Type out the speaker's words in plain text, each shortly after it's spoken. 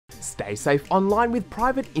Stay safe online with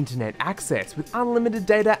private internet access. With unlimited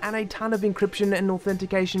data and a ton of encryption and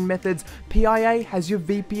authentication methods, PIA has your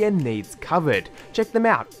VPN needs covered. Check them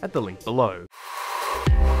out at the link below.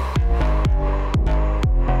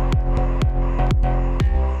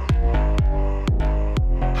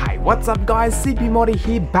 What's up guys, CP Moddy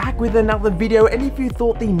here, back with another video. And if you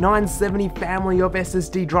thought the 970 family of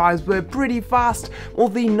SSD drives were pretty fast, well,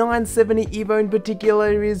 the 970 Evo in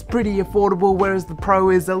particular is pretty affordable, whereas the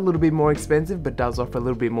Pro is a little bit more expensive but does offer a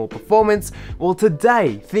little bit more performance. Well,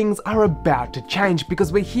 today things are about to change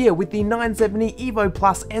because we're here with the 970 Evo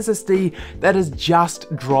Plus SSD that has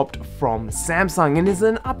just dropped from Samsung and is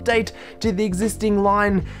an update to the existing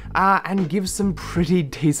line and gives some pretty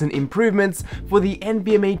decent improvements for the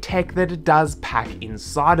NVMe tech that it does pack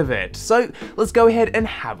inside of it. So let's go ahead and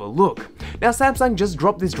have a look. Now, Samsung just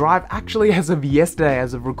dropped this drive actually as of yesterday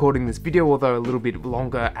as of recording this video, although a little bit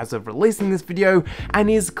longer as of releasing this video,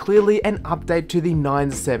 and is clearly an update to the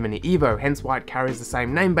 970 Evo, hence why it carries the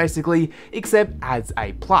same name basically, except adds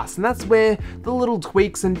a plus, and that's where the little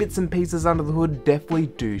tweaks and bits and pieces under the hood definitely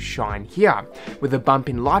do shine here, with a bump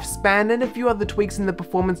in lifespan and a few other tweaks in the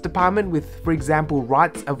performance department with, for example,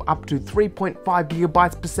 writes of up to 3.5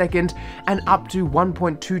 gigabytes per second and up to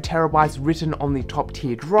 1.2 terabytes written on the top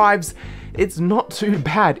tier drives. It's not too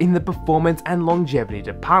bad in the performance and longevity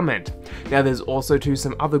department. Now, there's also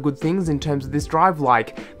some other good things in terms of this drive,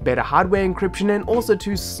 like better hardware encryption and also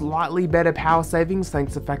slightly better power savings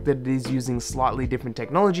thanks to the fact that it is using slightly different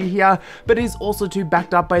technology here, but it is also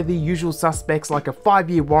backed up by the usual suspects like a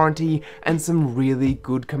 5-year warranty and some really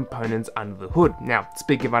good components under the hood. Now,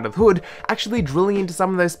 speaking of under the hood, actually drilling into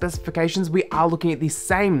some of those specifications, we are looking at the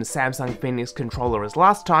same Samsung Phoenix controller as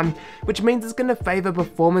last time, which means it's going to favor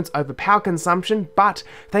performance over power consumption, but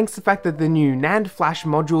thanks to the fact that the new NAND flash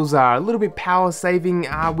modules are a little bit power saving,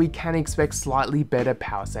 we can expect slightly better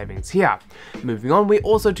power savings here. Moving on, we're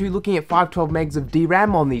also looking at 512 megs of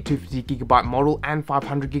DRAM on the 250GB model and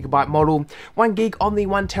 500GB model, 1 gig on the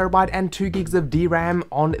 1TB and 2 gigs of DRAM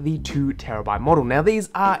on the 2TB model. Now,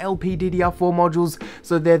 these are LPDDR4 modules,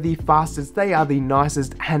 so they're the fastest, they are the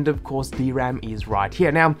nicest, and of course DRAM is right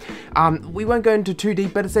here. Now, we won't go into too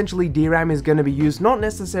deep, but essentially DRAM is going to be used not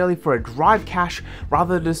necessarily for a drive cache,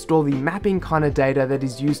 rather to store the mapping kind of data that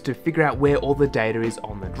is used to figure out where all the data is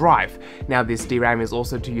on the drive. Now, this DRAM is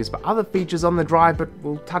also to use for other features on the drive, but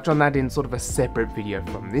we'll touch on that in sort of a separate video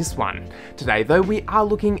from this one. Today though, we are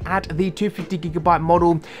looking at the 250GB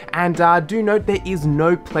model, and do note there is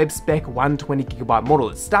no pleb spec 120GB model.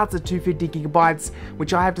 It starts at 250GB,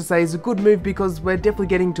 which I have to say is a good move because we're definitely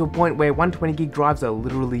getting to a point where 120GB drives are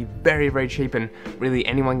literally very cheap and really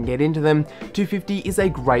anyone can get into them. 250 is a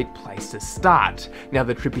great place to start. Now,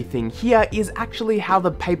 the trippy thing here is actually how the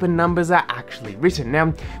paper numbers are actually written. Now,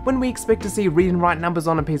 when we expect to see read and write numbers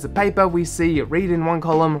on a piece of paper, we see read in one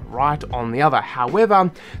column, write on the other.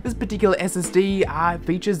 However, this particular SSD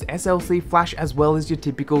features SLC flash as well as your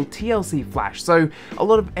typical TLC flash. So a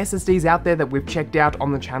lot of SSDs out there that we've checked out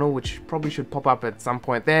on the channel, which probably should pop up at some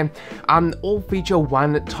point there, all feature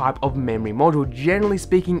one type of memory module, generally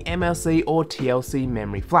speaking MLC or TLC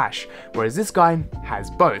memory flash, whereas this guy has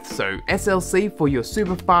both. So SLC for your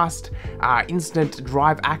super fast instant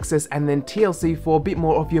drive access, and then TLC for a bit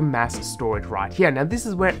more of your mass storage right here. Now, this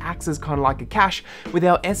is where it acts as kind of like a cache, with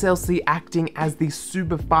our SLC acting as the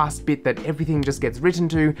super fast bit that everything just gets written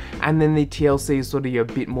to, and then the TLC is sort of your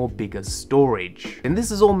bit more bigger storage. And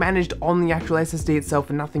this is all managed on the actual SSD itself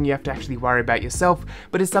and nothing you have to actually worry about yourself,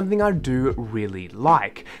 but it's something I do really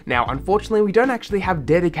like. Now, unfortunately, we don't actually have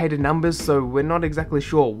dedicated numbers, so we're not exactly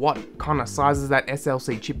sure what kind of sizes that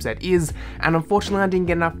SLC chipset is, and unfortunately I didn't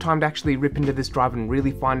get enough time to actually rip into this drive and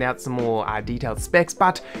really find out some more detailed specs,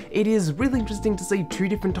 but it is really interesting to see two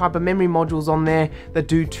different type of memory modules on there that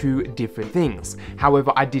do two different things.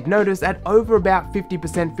 However, I did notice at over about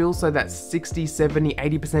 50% fill, so that's 60, 70,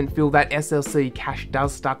 80% fill, that SLC cache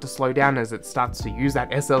does start to slow down as it starts to use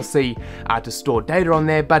that SLC to store data on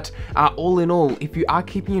there, but all in all, if you are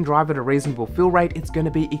keeping your drive at a reasonable fill rate, it's going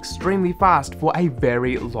to be extremely fast for a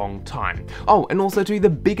very long time. Oh, and also too, the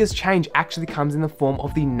biggest change actually comes in the form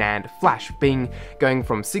of the NAND flash, going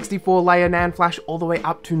from 64 layer NAND flash all the way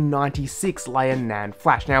up to 96 layer NAND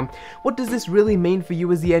flash. Now, what does this really mean for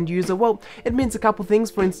you as the end user? Well, it means a couple things.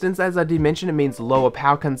 For instance, as I did mention, it means lower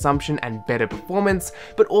power consumption and better performance,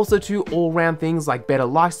 but also to all-round things like better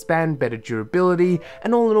lifespan, better durability,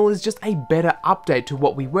 and all in all is just a better update to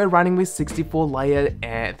what we were running with 64 layer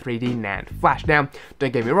 3D NAND flash. Now,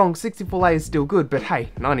 don't get me wrong, 64 layer is still good, but hey,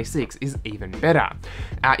 96 is even better.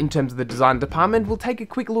 In terms of the design department, we'll take a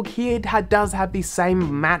quick look here. It does have the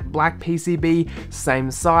same matte black PCB, same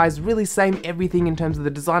size, really same everything in terms of the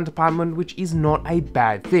design department, which is not a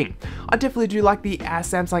bad thing. I definitely do like the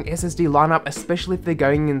Samsung SSD lineup, especially if they're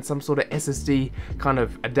going in some sort of SSD kind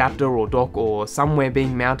of adapter or dock or somewhere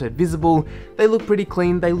being mounted visible. They look pretty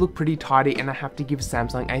clean, they look pretty tidy, and I have to give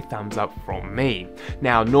Samsung a thumbs up from me.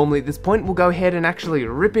 Now, normally at this point, we'll go ahead and actually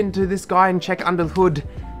rip into this guy and check under the hood,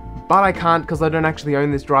 but I can't because I don't actually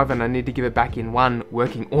own this drive and I need to give it back in 1,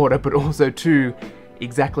 working order, but also 2,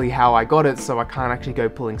 exactly how I got it, so I can't actually go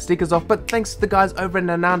pulling stickers off. But thanks to the guys over at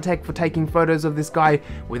Nanantech for taking photos of this guy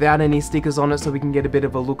without any stickers on it, so we can get a bit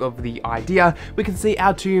of a look of the idea. We can see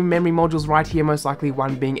our 2 memory modules right here, most likely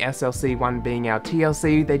one being SLC, one being our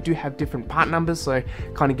TLC. They do have different part numbers, so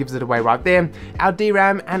kind of gives it away right there. Our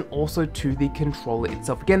DRAM, and also to the controller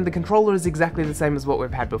itself. Again, the controller is exactly the same as what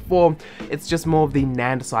we've had before. It's just more of the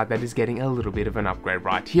NAND side that is getting a little bit of an upgrade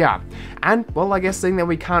right here. And, well, I guess seeing that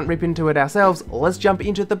we can't rip into it ourselves, let's jump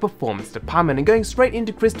into the performance department, and going straight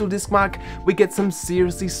into Crystal Disk Mark, we get some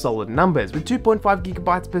seriously solid numbers with 2.5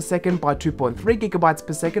 gigabytes per second by 2.3 gigabytes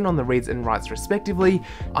per second on the reads and writes respectively.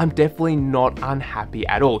 I'm definitely not unhappy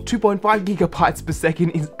at all. 2.5 gigabytes per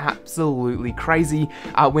second is absolutely crazy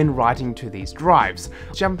when writing to these drives.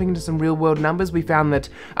 Jumping into some real world numbers, we found that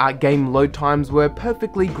game load times were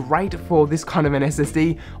perfectly great for this kind of an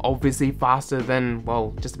SSD, obviously faster than,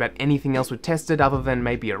 well, just about anything else we've tested other than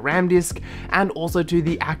maybe a RAM disk, and also to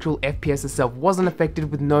the actual FPS itself wasn't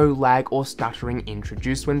affected, with no lag or stuttering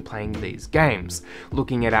introduced when playing these games.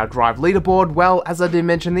 Looking at our drive leaderboard, well, as I did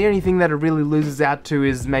mention, the only thing that it really loses out to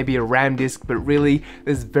is maybe a RAM disk, but really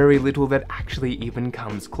there's very little that actually even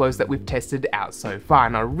comes close that we've tested out so far,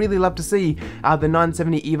 and I really love to see the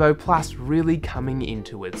 970 Evo Plus really coming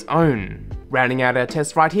into its own. Rounding out our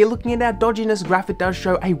test right here, looking at our dodginess graph, it does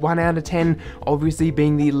show a 1 out of 10, obviously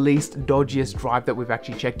being the least dodgiest drive that we've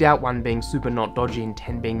actually checked out, 1 being super not dodgy and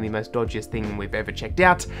 10 being the most dodgiest thing we've ever checked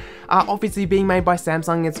out. Obviously being made by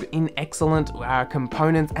Samsung, it's in excellent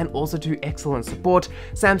components and also to excellent support.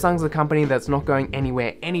 Samsung's a company that's not going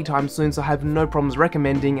anywhere anytime soon, so I have no problems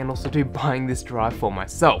recommending and also to buying this drive for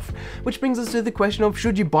myself. Which brings us to the question of,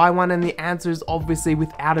 should you buy one? And the answer is obviously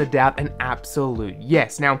without a doubt an absolute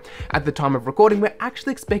yes. Now, at the time of recording, we're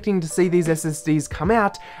actually expecting to see these SSDs come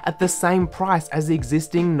out at the same price as the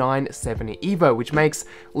existing 970 Evo, which makes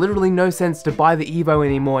literally no sense to buy the Evo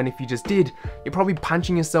anymore, and if you just did, you're probably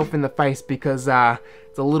punching yourself in the face, because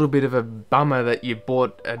it's a little bit of a bummer that you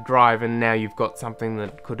bought a drive and now you've got something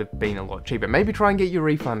that could have been a lot cheaper. Maybe try and get your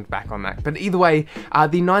refund back on that. But either way,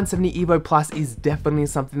 the 970 Evo Plus is definitely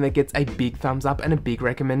something that gets a big thumbs up and a big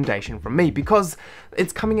recommendation from me, because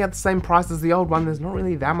it's coming out the same price as the old one. There's not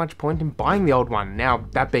really that much point in buying the old one. Now,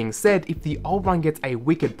 that being said, if the old one gets a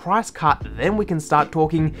wicked price cut, then we can start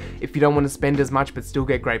talking. If you don't want to spend as much but still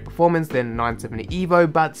get great performance, then 970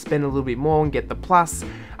 Evo, but spend a little bit more and get the Plus.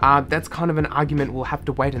 That's kind of an argument. We'll have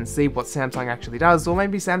to wait and see what Samsung actually does, or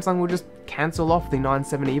maybe Samsung will just cancel off the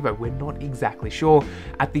 970 Evo. We're not exactly sure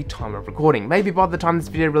at the time of recording. Maybe by the time this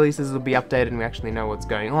video releases, it'll be updated and we actually know what's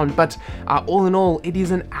going on. But all in all, it is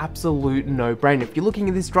an absolute no-brainer. If you're looking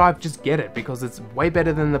at this drive, just get it, because it's way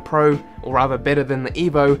better than the Pro, or rather better than the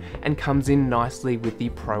Evo, and comes in nicely with the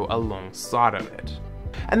Pro alongside of it.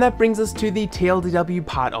 And that brings us to the TLDW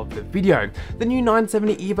part of the video. The new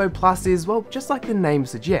 970 Evo Plus is, well, just like the name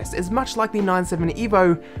suggests, is much like the 970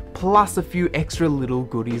 Evo, plus a few extra little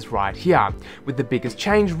goodies right here, with the biggest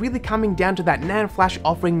change really coming down to that NAND flash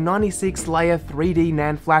offering 96 layer 3D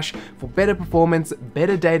NAND flash for better performance,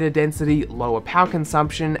 better data density, lower power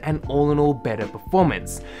consumption, and all in all better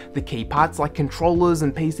performance. The key parts like controllers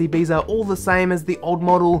and PCBs are all the same as the old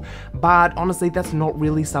model, but honestly that's not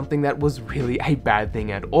really something that was really a bad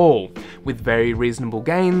thing at all. With very reasonable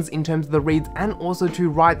gains in terms of the reads and also to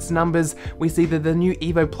writes numbers, we see that the new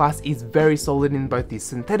Evo Plus is very solid in both the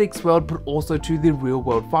synthetics world but also to the real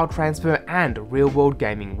world file transfer and real world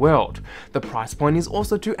gaming world. The price point is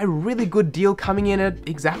also to a really good deal, coming in at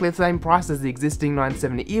exactly the same price as the existing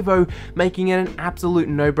 970 Evo, making it an absolute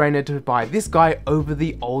no-brainer to buy this guy over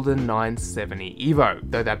the older 970 Evo.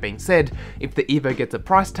 Though that being said, if the Evo gets a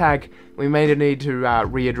price tag, we may need to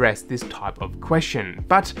readdress this type of question.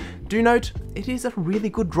 But do note, it is a really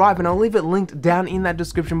good drive, and I'll leave it linked down in that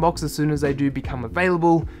description box as soon as they do become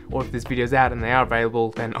available, or if this video's out and they are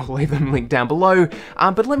available, then I'll leave them linked down below.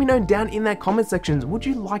 But let me know down in that comment sections, would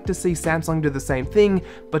you like to see Samsung do the same thing,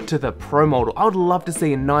 but to the Pro model? I would love to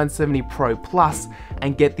see a 970 Pro Plus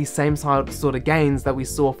and get the same sort of gains that we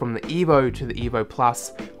saw from the Evo to the Evo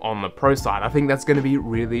Plus on the Pro side. I think that's going to be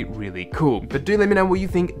really, really cool. But do let me know what you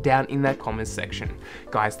think down in that comments section.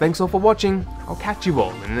 Guys, thanks all for watching. I'll catch you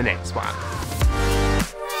all in the next one.